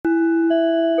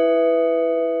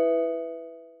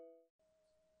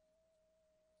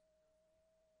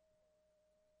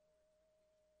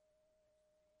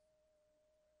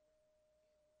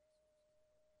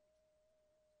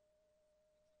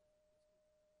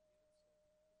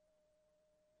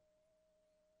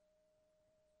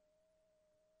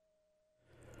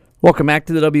Welcome back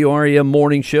to the WREM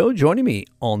Morning Show. Joining me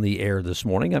on the air this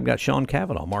morning, I've got Sean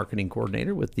Cavanaugh, Marketing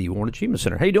Coordinator with the Warren Achievement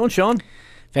Center. How you doing, Sean?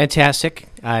 Fantastic.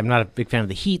 I'm not a big fan of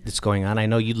the heat that's going on. I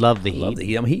know you love the heat. Love the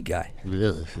heat. I'm a heat guy.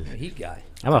 Ugh. I'm a heat guy.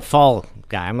 I'm a fall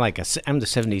guy. I'm the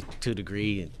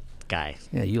 72-degree guy.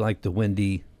 Yeah, you like the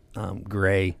windy,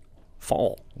 gray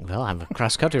fall. Well, I'm a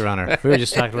cross-country runner. We were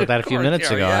just talking about that a few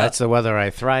minutes ago. Yeah. That's the weather I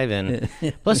thrive in.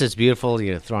 Plus, it's beautiful.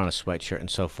 You throw on a sweatshirt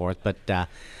and so forth. But,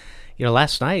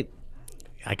 last night,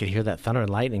 I could hear that thunder and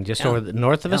lightning just over the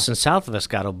north of us and south of us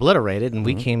got obliterated, and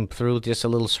we came through with just a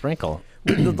little sprinkle.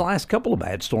 The last couple of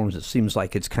bad storms, it seems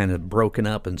like it's kind of broken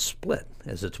up and split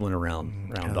as it's went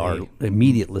around our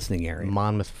immediate listening area.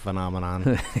 Monmouth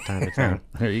phenomenon time to time.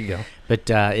 There you go. But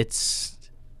it's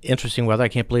interesting weather. I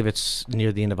can't believe it's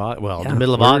near the end of August. Well, the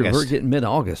middle of August. We're getting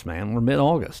mid-August, man. We're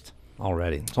mid-August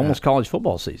already. It's almost college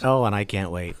football season. Oh, and I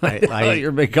can't wait. You're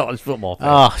a big college football fan.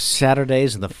 Oh,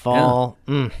 Saturdays in the fall.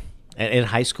 Yeah. In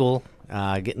high school,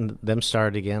 getting them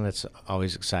started again, that's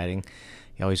always exciting.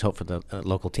 You always hope for the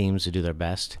local teams to do their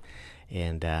best.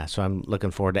 And so I'm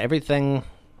looking forward to everything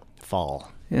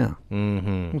fall. Yeah.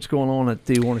 Mm-hmm. What's going on at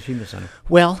the Warren Achievement Center?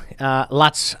 Well,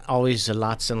 lots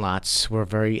and lots. We're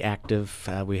very active.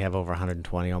 We have over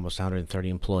 120, almost 130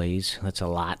 employees. That's a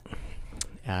lot.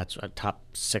 It's a top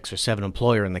 6 or 7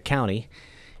 employer in the county.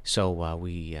 So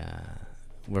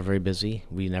we're very busy.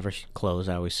 We never close.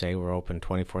 I always say we're open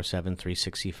 24/7,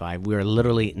 365. We are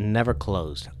literally never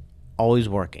closed, always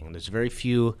working. There's very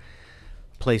few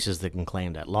places that can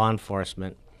claim that. Law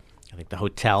enforcement, I think the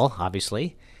hotel,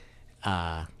 obviously,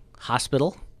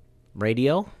 hospital,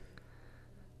 radio,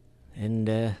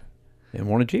 and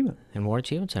Warren Achievement. And Warren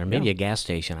Achievement Center. Maybe a gas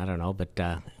station. I don't know,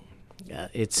 but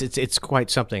it's quite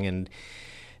something. And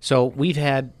so we've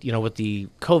had, with the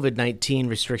COVID-19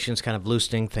 restrictions kind of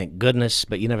loosening, thank goodness,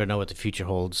 but you never know what the future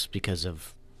holds because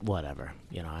of whatever.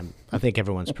 I think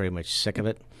everyone's pretty much sick of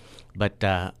it, but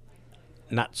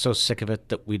not so sick of it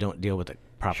that we don't deal with it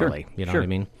properly. Sure. You know what I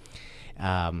mean?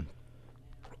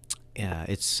 Yeah,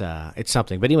 it's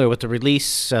something. But anyway, with the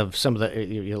release of some of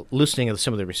the loosening of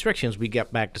some of the restrictions, we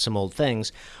get back to some old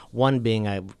things. One being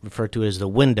I refer to as the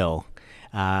window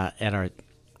at our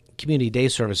Community Day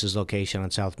Services location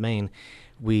on South Main.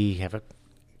 We have a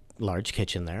large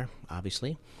kitchen there,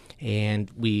 obviously, and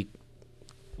we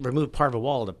removed part of a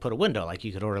wall to put a window, like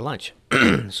you could order lunch.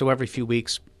 So every few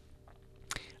weeks,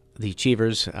 the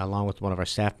Achievers, along with one of our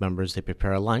staff members, they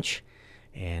prepare a lunch,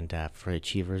 and for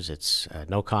Achievers, it's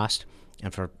no cost,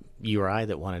 and for you or I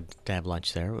that wanted to have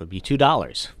lunch there, it would be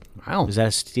 $2. Wow. Is that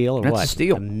a steal or That's what? a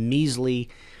steal. A measly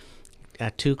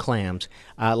 2 clams.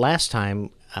 Last time,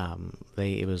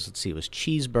 it was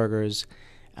cheeseburgers,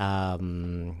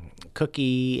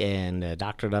 cookie, and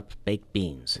doctored up baked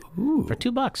beans for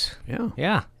 $2.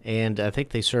 Yeah, and I think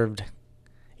they served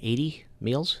 80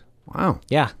 meals. Wow.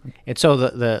 Yeah, and so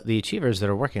the Achievers that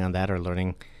are working on that are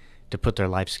learning to put their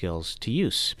life skills to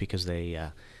use because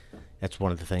that's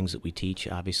one of the things that we teach,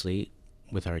 obviously,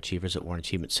 with our Achievers at Warren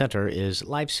Achievement Center is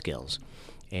life skills.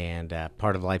 And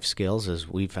part of life skills, as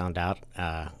we found out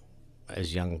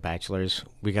as young bachelors,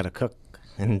 we got to cook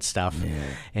and stuff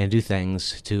and do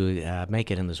things to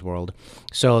make it in this world.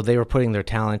 So they were putting their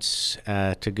talents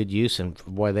to good use, and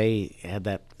boy, they had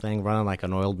that thing running like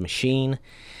an oiled machine.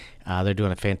 They're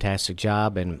doing a fantastic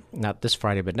job, and not this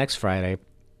Friday, but next Friday,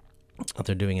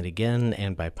 they're doing it again,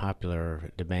 and by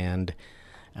popular demand,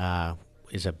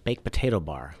 is a baked potato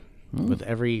bar with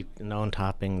every known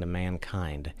topping to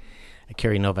mankind.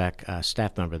 Carrie Novak,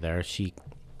 staff member there, she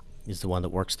is the one that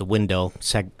works the window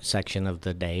section of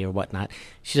the day or whatnot.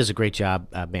 She does a great job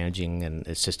managing and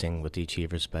assisting with the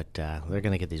Achievers, but they're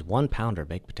going to get these 1-pounder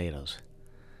baked potatoes.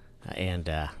 And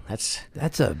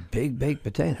that's a big baked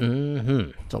potato.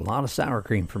 Mm-hmm. It's a lot of sour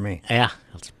cream for me. Yeah,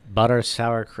 it's butter,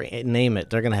 sour cream, name it.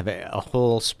 They're going to have a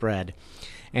whole spread.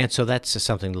 And so that's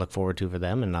something to look forward to for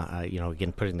them and,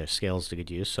 again, putting their skills to good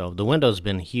use. So the window's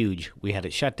been huge. We had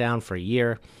it shut down for a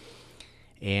year.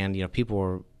 And, people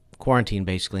were quarantined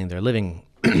basically in their living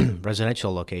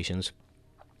residential locations.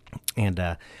 And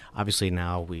obviously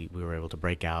now we were able to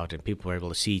break out and people were able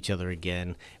to see each other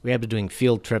again. We had been doing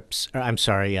field trips, during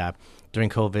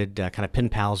COVID, kind of pen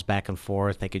pals back and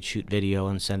forth. They could shoot video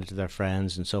and send it to their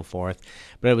friends and so forth.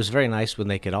 But it was very nice when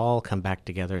they could all come back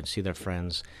together and see their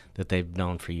friends that they've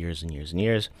known for years and years and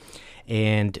years.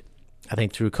 And I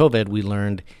think through COVID we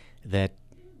learned that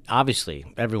obviously,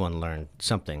 everyone learned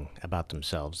something about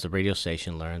themselves. The radio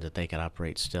station learned that they could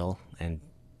operate still and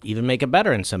even make it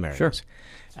better in some areas. Sure.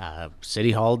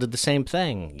 City Hall did the same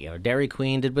thing. Dairy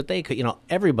Queen did what they could.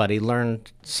 Everybody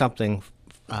learned something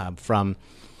from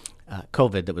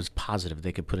COVID that was positive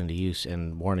they could put into use,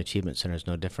 and Warren Achievement Center is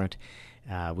no different.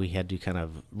 We had to kind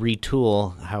of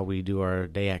retool how we do our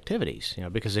day activities,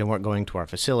 because they weren't going to our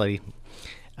facility,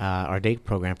 our day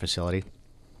program facility.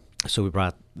 So we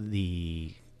brought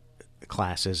the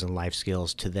classes and life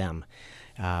skills to them.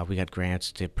 We got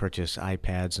grants to purchase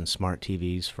iPads and smart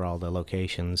TVs for all the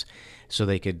locations, so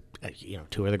they could,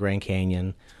 tour the Grand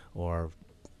Canyon or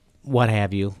what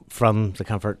have you from the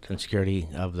comfort and security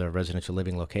of the residential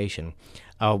living location.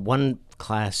 One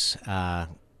class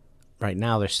right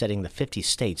now, they're studying the 50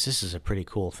 states. This is a pretty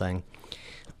cool thing.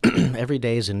 Every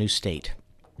day is a new state,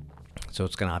 so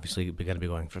it's going to obviously be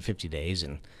going for 50 days,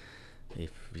 and if,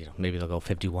 maybe they'll go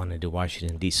 51 into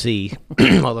Washington D.C.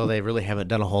 Although they really haven't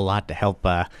done a whole lot to help,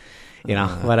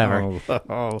 whatever.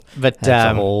 But that's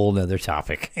a whole other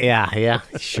topic. Yeah,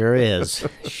 sure is,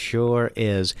 sure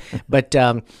is. But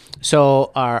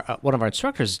so our one of our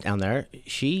instructors down there,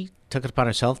 she took it upon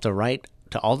herself to write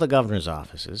to all the governor's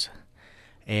offices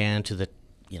and to the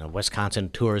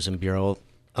Wisconsin Tourism Bureau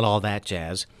and all that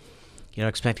jazz.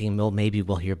 Expecting maybe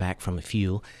we'll hear back from a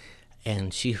few.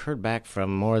 And she heard back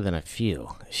from more than a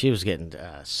few. She was getting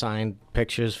signed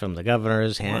pictures from the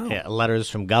governors, letters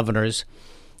from governors.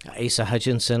 Asa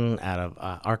Hutchinson out of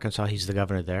Arkansas, he's the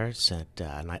governor there, sent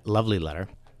a lovely letter.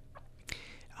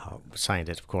 Signed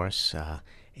it, of course.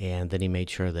 And then he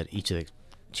made sure that each of the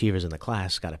achievers in the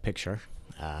class got a picture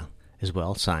as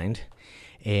well, signed.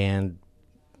 And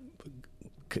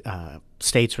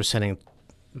states were sending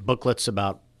booklets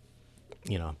about,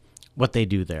 what they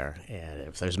do there, and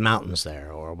if there's mountains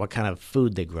there, or what kind of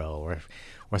food they grow,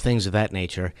 or things of that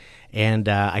nature. And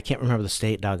I can't remember the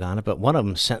state, doggone it, but one of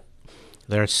them sent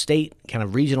their state kind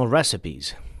of regional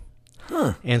recipes.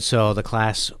 Huh. And so the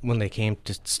class, when they came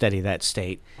to study that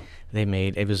state, they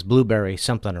made, it was blueberry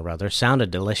something or other,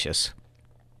 sounded delicious.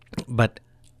 But,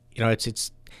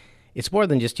 it's more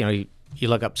than just, you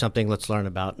look up something, let's learn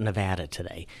about Nevada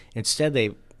today. Instead,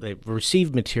 they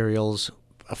received materials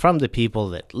from the people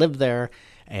that lived there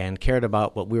and cared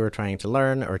about what we were trying to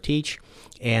learn or teach,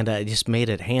 and just made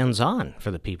it hands-on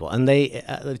for the people. And the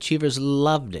achievers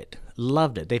loved it.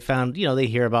 They found, they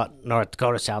hear about North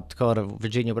Dakota, South Dakota,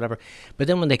 Virginia, whatever, but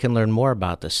then when they can learn more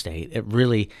about the state, it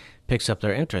really picks up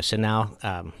their interest. And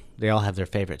now they all have their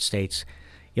favorite states,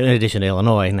 in addition to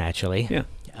Illinois, naturally.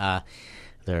 Yeah.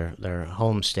 Their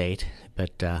home state,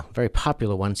 but very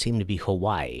popular one seemed to be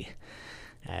Hawaii.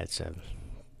 It's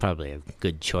probably a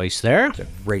good choice there. It's a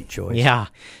great choice. Yeah.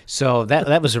 So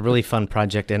that was a really fun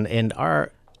project, and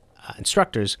our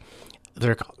instructors,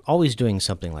 they're always doing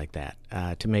something like that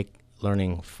to make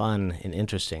learning fun and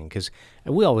interesting. Because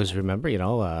we always remember,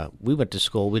 we went to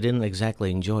school, we didn't exactly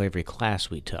enjoy every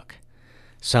class we took.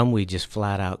 Some we just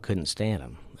flat out couldn't stand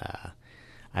them.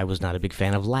 I was not a big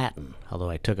fan of Latin,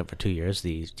 although I took it for 2 years.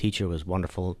 The teacher was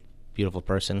wonderful, beautiful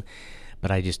person. But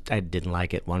I didn't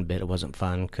like it one bit. It wasn't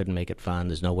fun. Couldn't make it fun.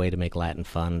 There's no way to make Latin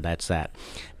fun. That's that.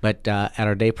 But at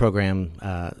our day program,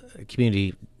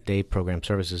 community day program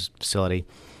services facility,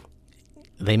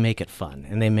 they make it fun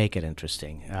and they make it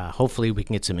interesting. Hopefully we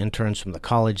can get some interns from the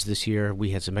college this year.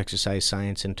 We had some exercise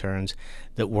science interns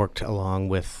that worked along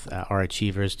with our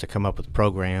achievers to come up with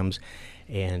programs,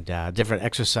 and different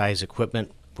exercise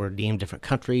equipment were deemed different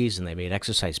countries, and they made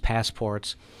exercise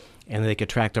passports. And they could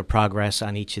track their progress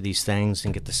on each of these things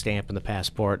and get the stamp and the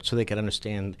passport, so they could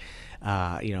understand,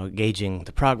 gauging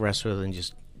the progress rather than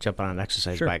just jumping on an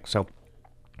exercise bike. So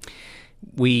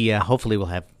we hopefully will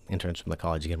have interns from the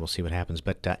college again. We'll see what happens.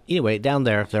 But anyway, down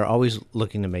there, they're always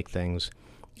looking to make things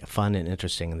fun and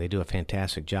interesting, and they do a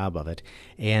fantastic job of it.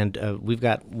 And we've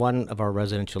got one of our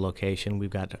residential location. We've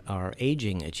got our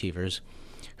aging achievers,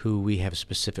 who we have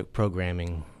specific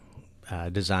programming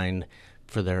designed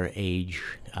for their age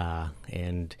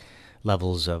and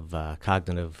levels of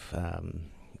cognitive,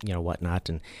 whatnot,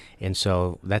 and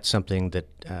so that's something that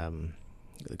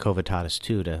COVID taught us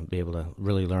too, to be able to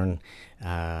really learn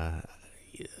a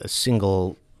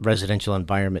single residential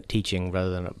environment teaching rather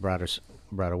than a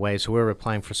broader way. So we're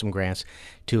applying for some grants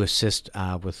to assist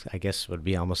with, I guess, would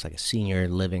be almost like a senior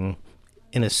living,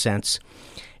 in a sense.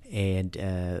 And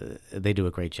they do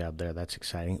a great job there. That's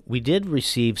exciting. We did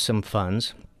receive some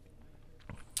funds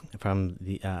from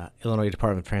the Illinois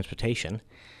Department of Transportation.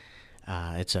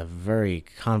 It's a very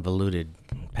convoluted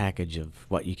package of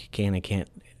what you can and can't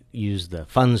use the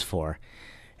funds for.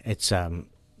 It's kind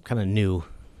of new.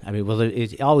 I mean, well,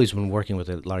 it's always, when working with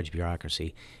a large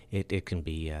bureaucracy, it can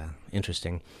be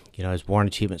interesting. As Warren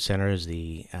Achievement Center is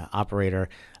the operator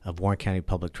of Warren County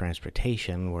Public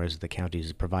Transportation, whereas the county is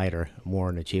the provider,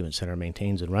 Warren Achievement Center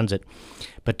maintains and runs it.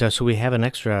 But so we have an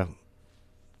extra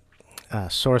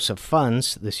source of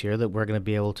funds this year that we're going to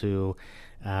be able to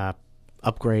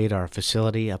upgrade our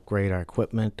facility, upgrade our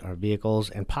equipment, our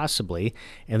vehicles, and possibly,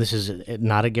 and this is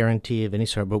not a guarantee of any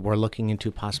sort, but we're looking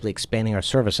into possibly expanding our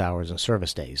service hours and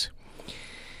service days.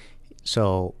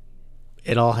 So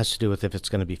it all has to do with if it's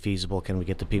going to be feasible. Can we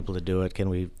get the people to do it? Can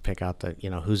we pick out the,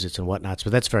 who's it's and whatnots?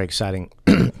 But that's very exciting.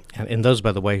 And those,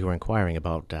 by the way, who are inquiring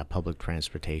about public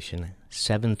transportation,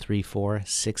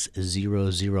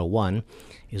 734-6001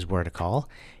 is where to call.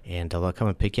 And they'll come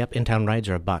and pick you up. In-town rides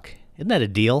are $1. Isn't that a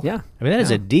deal? Yeah. I mean, that is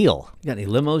a deal. You got any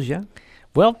limos yet?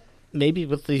 Well, maybe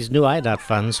with these new IDOT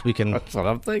funds, we can... That's what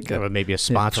I'm thinking. Maybe a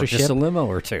sponsorship. Just a limo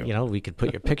or two. We could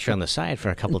put your picture on the side for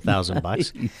a couple of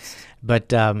 $1,000.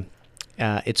 But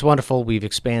it's wonderful. We've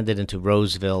expanded into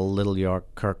Roseville, Little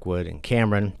York, Kirkwood, and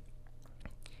Cameron.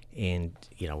 And,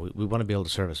 we want to be able to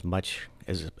serve as much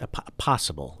as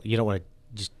possible. You don't want to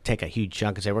just take a huge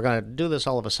chunk and say, we're going to do this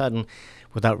all of a sudden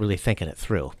without really thinking it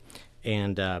through.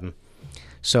 And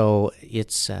so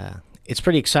it's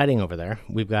pretty exciting over there.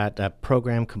 We've got a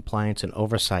program compliance and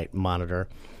oversight monitor,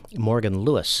 Morgan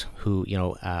Lewis, who,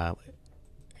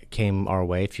 came our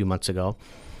way a few months ago.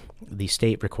 The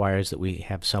state requires that we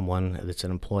have someone that's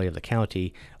an employee of the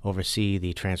county oversee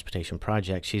the transportation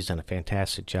project. She's done a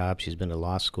fantastic job. She's been to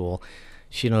law school.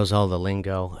 She knows all the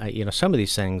lingo. Some of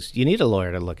these things, you need a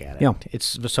lawyer to look at it. Yeah.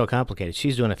 It's so complicated.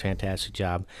 She's doing a fantastic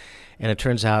job. And it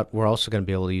turns out we're also going to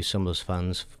be able to use some of those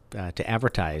funds to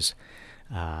advertise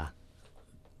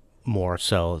more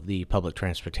so the public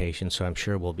transportation. So I'm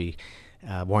sure we'll be,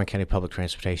 Warren County Public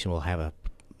Transportation will have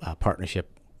a partnership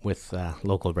with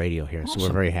local radio here. Awesome. So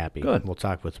we're very happy. Good. We'll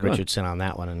talk with Good. Richardson on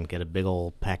that one and get a big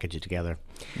old package together.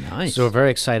 Nice. So we're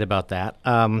very excited about that.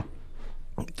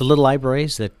 The little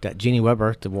libraries that Jeannie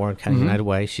Weber at the Warren County United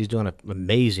Way, she's doing an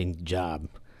amazing job.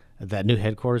 That new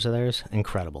headquarters of theirs,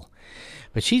 incredible.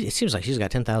 But it seems like she's got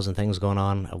 10,000 things going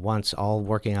on at once, all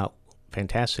working out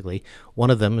fantastically. One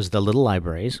of them is the little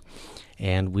libraries,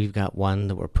 and we've got one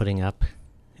that we're putting up.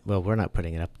 Well, we're not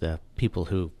putting it up. The people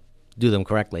who do them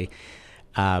correctly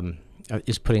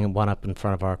is putting one up in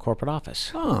front of our corporate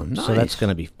office. Oh, nice. So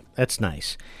that's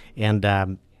nice.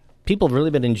 And people have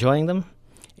really been enjoying them,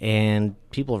 and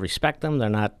people respect them. They're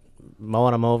not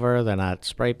mowing them over. They're not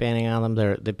spray painting on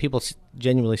them. The people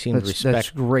genuinely seem to respect. That's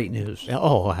great news.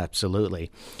 Oh,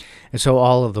 absolutely. And so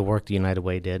all of the work the United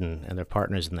Way did and their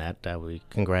partners in that, we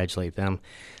congratulate them.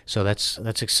 So that's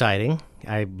exciting.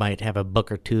 I might have a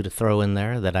book or two to throw in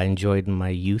there that I enjoyed in my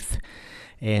youth.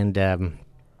 And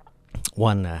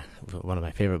one of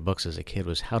my favorite books as a kid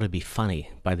was How to Be Funny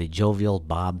by the jovial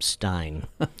Bob Stein.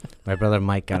 My brother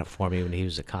Mike got it for me when he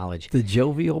was at college. The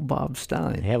jovial Bob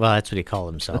Stein. Yeah, well, that's what he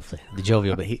called himself, the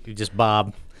jovial, but he just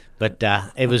Bob. But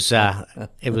it was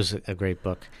a great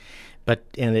book. But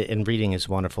and reading is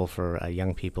wonderful for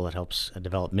young people. It helps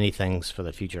develop many things for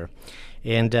the future.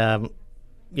 And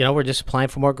we're just applying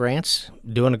for more grants,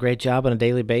 doing a great job on a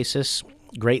daily basis.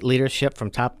 Great leadership from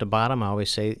top to bottom. I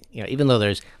always say, even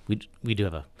though we do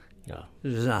have a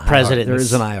president, There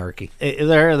is an hierarchy.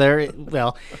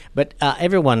 But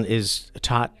everyone is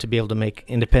taught to be able to make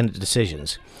independent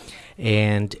decisions.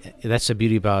 And that's the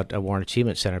beauty about a Warren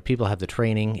Achievement Center. People have the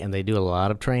training, and they do a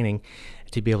lot of training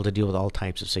to be able to deal with all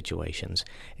types of situations.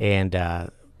 And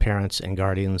parents and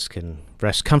guardians can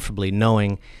rest comfortably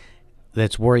knowing that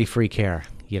it's worry-free care,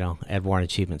 at Warren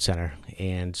Achievement Center.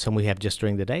 And some we have just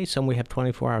during the day, some we have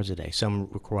 24 hours a day. Some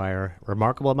require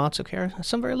remarkable amounts of care,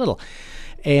 some very little,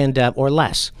 and or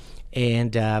less.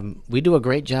 And we do a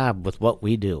great job with what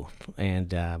we do.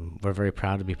 And we're very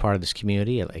proud to be part of this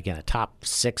community. Again, a top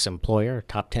 6 employer,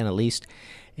 top 10 at least.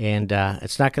 And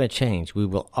it's not going to change. We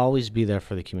will always be there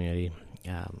for the community.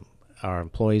 Our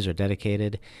employees are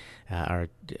dedicated.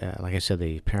 Like I said,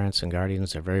 the parents and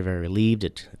guardians are very, very relieved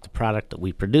at the product that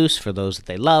we produce for those that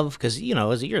they love. Because,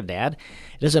 as your dad,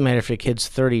 it doesn't matter if your kid's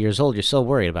 30 years old, you're still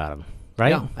worried about him, right?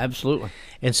 Yeah, absolutely.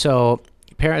 And so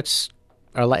parents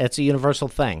it's a universal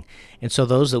thing. And so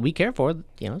those that we care for,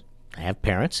 have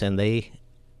parents, and they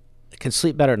can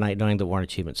sleep better at night knowing the Warren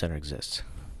Achievement Center exists.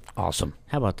 Awesome.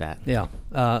 How about that? Yeah.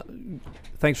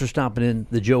 Thanks for stopping in,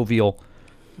 the jovial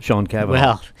Sean Cavanaugh.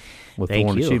 Well, with thank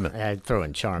Warren you. Achievement. I'd throw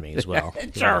in charming as well.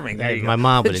 Charming. There you My go.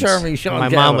 mom would Charming Sean my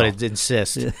Cavanaugh. mom would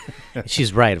insist.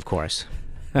 She's right, of course.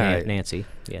 All right. Nancy,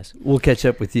 yes. We'll catch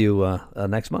up with you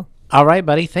next month. All right,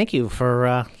 buddy. Thank you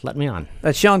for letting me on.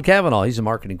 That's Sean Cavanaugh. He's a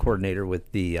marketing coordinator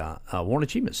with the Warren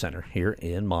Achievement Center here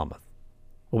in Monmouth.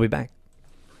 We'll be back.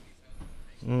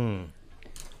 I kind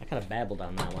of babbled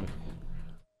on that one.